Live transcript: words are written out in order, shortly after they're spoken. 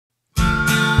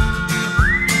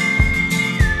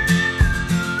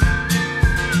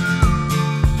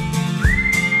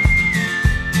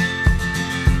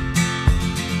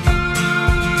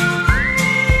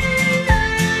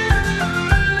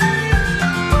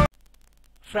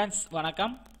Friends,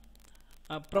 வணக்கம்.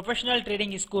 Professional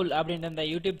trading school அப்படின்ற இந்த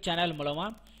யூடியூப் சேனல்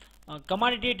மூலமாக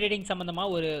கமாடிட்டி ட்ரேடிங்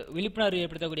சம்மந்தமாக ஒரு விழிப்புணர்வு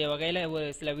ஏற்படுத்தக்கூடிய வகையில் ஒரு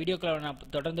சில வீடியோக்களை நான்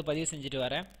தொடர்ந்து பதிவு செஞ்சுட்டு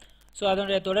வரேன். ஸோ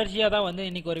அதனுடைய தொடர்ச்சியாக தான் வந்து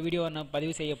இன்றைக்கி ஒரு வீடியோ நான்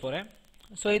பதிவு செய்ய போகிறேன்.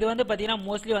 ஸோ இது வந்து பார்த்திங்கன்னா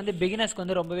மோஸ்ட்லி வந்து பிகினர்ஸ்க்கு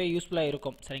வந்து ரொம்பவே யூஸ்ஃபுல்லாக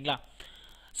இருக்கும். சரிங்களா?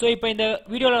 ஸோ இப்போ இந்த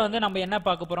வீடியோவில் வந்து நம்ம என்ன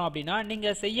பார்க்க போகிறோம் அப்படின்னா,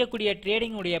 நீங்கள் செய்யக்கூடிய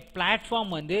ட்ரேடிங்குடைய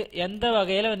பிளாட்ஃபார்ம் வந்து எந்த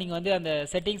வகையில் நீங்கள் வந்து அந்த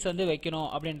செட்டிங்ஸ் வந்து வைக்கணும்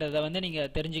அப்படின்றத வந்து நீங்கள்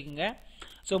தெரிஞ்சுக்குங்க.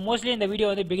 ஸோ மோஸ்ட்லி இந்த வீடியோ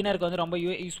வந்து பிகினருக்கு வந்து ரொம்ப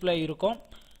யூஸ்ஃபுல்லாக இருக்கும்.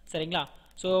 சரிங்களா?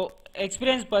 ஸோ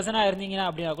எக்ஸ்பீரியன்ஸ் பர்சனாக இருந்தீங்கன்னா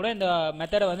அப்படின்னா கூட இந்த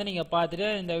மெத்தடை வந்து நீங்கள் பார்த்துட்டு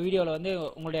இந்த வீடியோவில் வந்து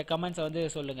உங்களுடைய கமெண்ட்ஸை வந்து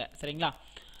சொல்லுங்கள். சரிங்களா?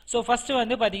 ஸோ ஃபஸ்ட்டு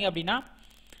வந்து பார்த்தீங்க அப்படின்னா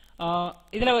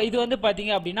இது வந்து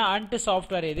பார்த்தீங்க அப்படின்னா அண்ட்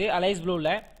சாஃப்ட்வேர் இது அலைஸ்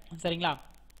ப்ளூவில். சரிங்களா?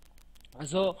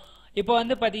 ஸோ இப்போ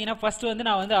வந்து பார்த்தீங்கன்னா ஃபஸ்ட்டு வந்து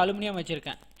நான் வந்து அலுமினியம்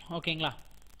வச்சுருக்கேன். ஓகேங்களா?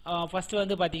 ஃபஸ்ட்டு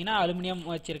வந்து பார்த்தீங்கன்னா அலுமினியம்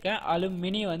வச்சுருக்கேன்,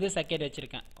 மினி வந்து செகண்ட்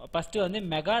வச்சுருக்கேன். ஃபஸ்ட்டு வந்து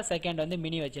மெகா, செகண்ட் வந்து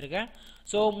மினி வச்சுருக்கேன்.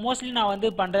 ஸோ மோஸ்ட்லி நான் வந்து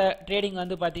பண்ணுற ட்ரேடிங்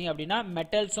வந்து பார்த்தீங்க அப்படின்னா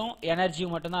மெட்டல்ஸும்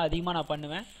எனர்ஜியும் மட்டும்தான் அதிகமாக நான்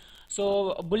பண்ணுவேன். ஸோ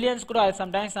புல்லியன்ஸ் கூட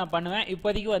சம்டைம்ஸ் நான் பண்ணுவேன்.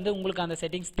 இப்போதைக்கு வந்து உங்களுக்கு அந்த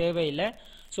செட்டிங்ஸ் தேவையில்லை.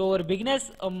 ஸோ ஒரு பிகினர்ஸ்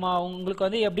உங்களுக்கு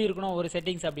வந்து எப்படி இருக்கணும் ஒரு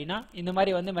செட்டிங்ஸ் அப்படின்னா இந்த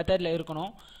மாதிரி வந்து மெத்தடில்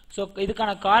இருக்கணும். ஸோ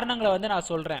இதுக்கான காரணங்களை வந்து நான்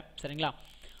சொல்கிறேன். சரிங்களா?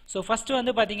 ஸோ ஃபஸ்ட்டு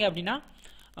வந்து பார்த்தீங்க அப்படின்னா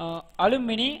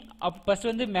அலுமினி ஃபஸ்ட்டு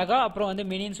வந்து மெகா அப்புறம் வந்து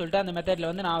மினின்னு சொல்லிட்டு அந்த மெத்தடில்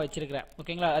வந்து நான் வச்சிருக்கிறேன்.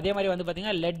 ஓகேங்களா? அதே மாதிரி வந்து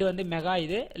பார்த்தீங்கன்னா லெட் வந்து மெகா,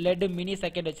 இது லெட் மினி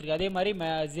செகண்ட் வச்சிருக்கேன். அதே மாதிரி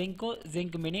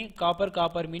zinc mini,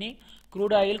 copper mini,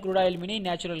 crude oil mini,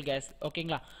 natural gas.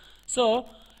 ஓகேங்களா? ஸோ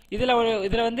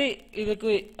இதில் வந்து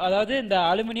இதுக்கு அதாவது இந்த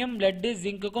அலுமினியம், லெட்டு,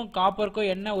 ஜிங்க்குக்கும்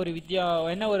காப்பருக்கும் என்ன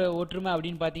ஒரு ஒற்றுமை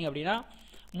அப்படின்னு பார்த்தீங்க அப்படின்னா,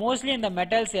 மோஸ்ட்லி இந்த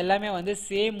மெட்டல்ஸ் எல்லாமே வந்து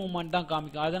சேம் மூவ்மெண்ட் தான்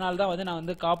காமிக்கும். அதனால தான் வந்து நான்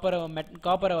வந்து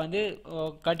காப்பரை வந்து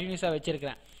கண்டினியூஸாக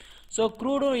வச்சுருக்கிறேன். ஸோ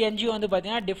க்ரூடும் என்ஜியும் வந்து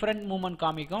பார்த்தீங்கன்னா டிஃப்ரெண்ட் மூவ்மெண்ட்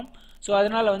காமிக்கும். ஸோ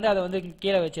அதனால் வந்து அதை வந்து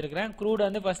கீழே வச்சுருக்கிறேன். க்ரூட்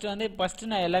வந்து ஃபஸ்ட்டு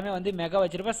நான் எல்லாமே வந்து மெகா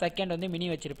வச்சுருப்பேன், செகண்ட் வந்து மினி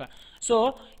வச்சுருப்பேன். ஸோ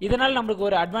இதனால் நம்மளுக்கு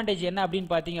ஒரு அட்வான்டேஜ் என்ன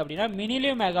அப்படின்னு பார்த்தீங்க அப்படின்னா,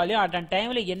 மினிலையும் மெகாலையும் அட் அண்ட்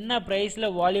டைமில் என்ன ப்ரைஸில்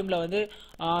வால்யூமில் வந்து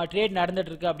ட்ரேட்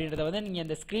நடந்துகிட்ருக்கு அப்படின்றத வந்து நீங்கள்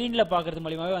இந்த ஸ்க்ரீனில் பார்க்குறது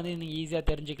மூலியமாகவே வந்து நீங்கள் ஈஸியாக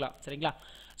தெரிஞ்சுக்கலாம். சரிங்களா?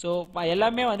 ஸோ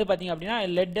எல்லாமே வந்து பார்த்தீங்க அப்படின்னா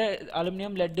laddu,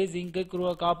 aluminium, laddu, zinc,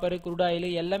 copper, crude oil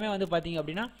எல்லாமே வந்து பார்த்தீங்க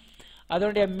அப்படின்னா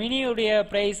அதனுடைய மினியுடைய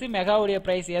ப்ரைஸு, மெகாவுடைய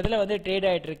ப்ரைஸ் எதில் வந்து ட்ரேட்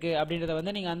ஆகிட்டு இருக்கு அப்படின்றத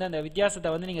வந்து நீங்கள் வந்து அந்த வித்தியாசத்தை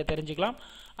வந்து நீங்கள் தெரிஞ்சுக்கலாம்.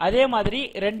 அதே மாதிரி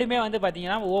ரெண்டுமே வந்து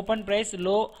பார்த்தீங்கன்னா open price,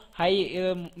 low, high,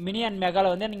 mini and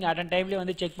மெகாவில் வந்து நீங்கள் அட் அண்ட் டைம்லேயே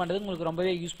வந்து செக் பண்ணுறது உங்களுக்கு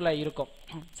ரொம்பவே யூஸ்ஃபுல்லாக இருக்கும்.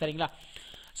 சரிங்களா?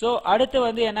 ஸோ அடுத்து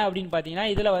வந்து என்ன அப்படின்னு பார்த்தீங்கன்னா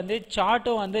இதில் வந்து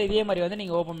சார்ட்டும் வந்து இதே மாதிரி வந்து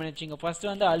நீங்கள் ஓப்பன் பண்ணி வச்சுங்க.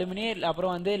 ஃபஸ்ட்டு வந்து அலுமினி,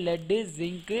 அப்புறம் வந்து laddu,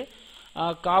 zinc,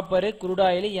 copper, crude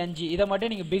oil, NG இதை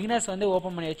மட்டும் நீங்கள் பிகினர்ஸ் வந்து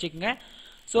ஓப்பன் பண்ணி வச்சுக்கோங்க.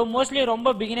 ஸோ மோஸ்ட்லி ரொம்ப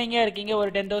பிகினிங்காக இருக்கீங்க,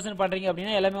 ஒரு 10,000 பண்ணுறீங்க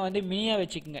அப்படின்னா எல்லாமே வந்து மினியாக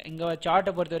வச்சுக்கோங்க. இங்கே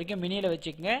சார்ட்டை பொறுத்த வரைக்கும் மினியில்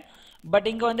வச்சுக்கோங்க. பட்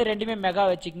இங்கே வந்து ரெண்டுமே மெகா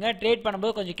வச்சுக்கோங்க. ட்ரேட்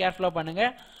பண்ணும்போது கொஞ்சம் கேர்ஃபுல்லாக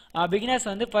பண்ணுங்கள். பிகினர்ஸ்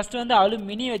வந்து ஃபஸ்ட்டு வந்து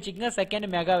மினி வச்சுக்கோங்க,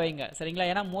 செகண்ட் மெகா வைங்க. சரிங்களா?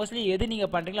 ஏன்னா மோஸ்ட்லி எது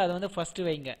நீங்கள் பண்ணுறீங்களோ அதை வந்து ஃபஸ்ட்டு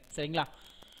வைங்க. சரிங்களா?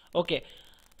 ஓகே.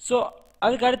 ஸோ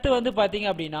அதுக்கு அடுத்து வந்து பார்த்தீங்க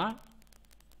அப்படின்னா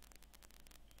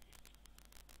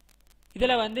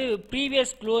இதில் வந்து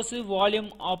previous close, volume,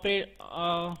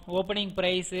 opening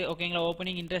price, ஓகேங்களா,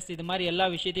 ஓப்பனிங் இன்ட்ரெஸ்ட், இது மாதிரி எல்லா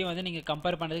விஷயத்தையும் வந்து நீங்கள்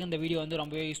கம்பேர் பண்ணுறதுக்கு இந்த வீடியோ வந்து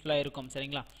ரொம்பவே யூஸ்ஃபுல்லாக இருக்கும்.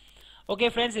 சரிங்களா? ஓகே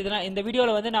ஃப்ரெண்ட்ஸ், இந்த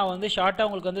வீடியோவில் வந்து நான் வந்து ஷார்ட்டாக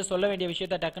உங்களுக்கு வந்து சொல்ல வேண்டிய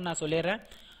விஷயத்தை டக்குன்னு நான் சொல்லிடுறேன்.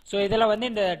 ஸோ இதில்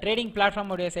வந்து இந்த ட்ரேடிங்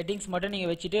பிளாட்ஃபார்முடைய செட்டிங்ஸ் மட்டும்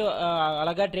நீங்கள் வச்சுட்டு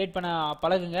அழகாக ட்ரேட் பண்ண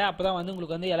பழகுங்க. அப்போ தான் வந்து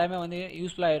உங்களுக்கு வந்து எல்லாமே வந்து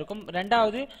யூஸ்ஃபுல்லாக இருக்கும்.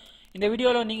 ரெண்டாவது, இந்த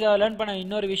வீடியோவில் நீங்கள் லேர்ன் பண்ண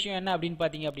இன்னொரு விஷயம் என்ன அப்படின்னு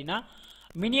பார்த்தீங்க அப்படின்னா,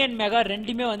 மினி அண்ட் மெகா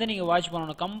ரெண்டுமே வந்து நீங்கள் வாட்ச்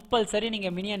பண்ணணும். கம்பல்சரி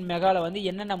நீங்கள் மினி அண்ட் மெகாவில் வந்து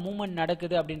என்னென்ன மூவ்மெண்ட்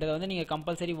நடக்குது அப்படின்றத வந்து நீங்கள்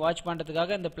கம்பல்சரி வாட்ச்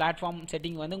பண்ணுறதுக்காக இந்த பிளாட்ஃபார்ம்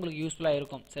செட்டிங் வந்து உங்களுக்கு யூஸ்ஃபுல்லாக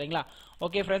இருக்கும். சரிங்களா?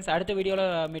 ஓகே ஃப்ரெண்ட்ஸ், அடுத்த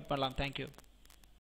வீடியோவில் மீட் பண்ணலாம். தேங்க்யூ.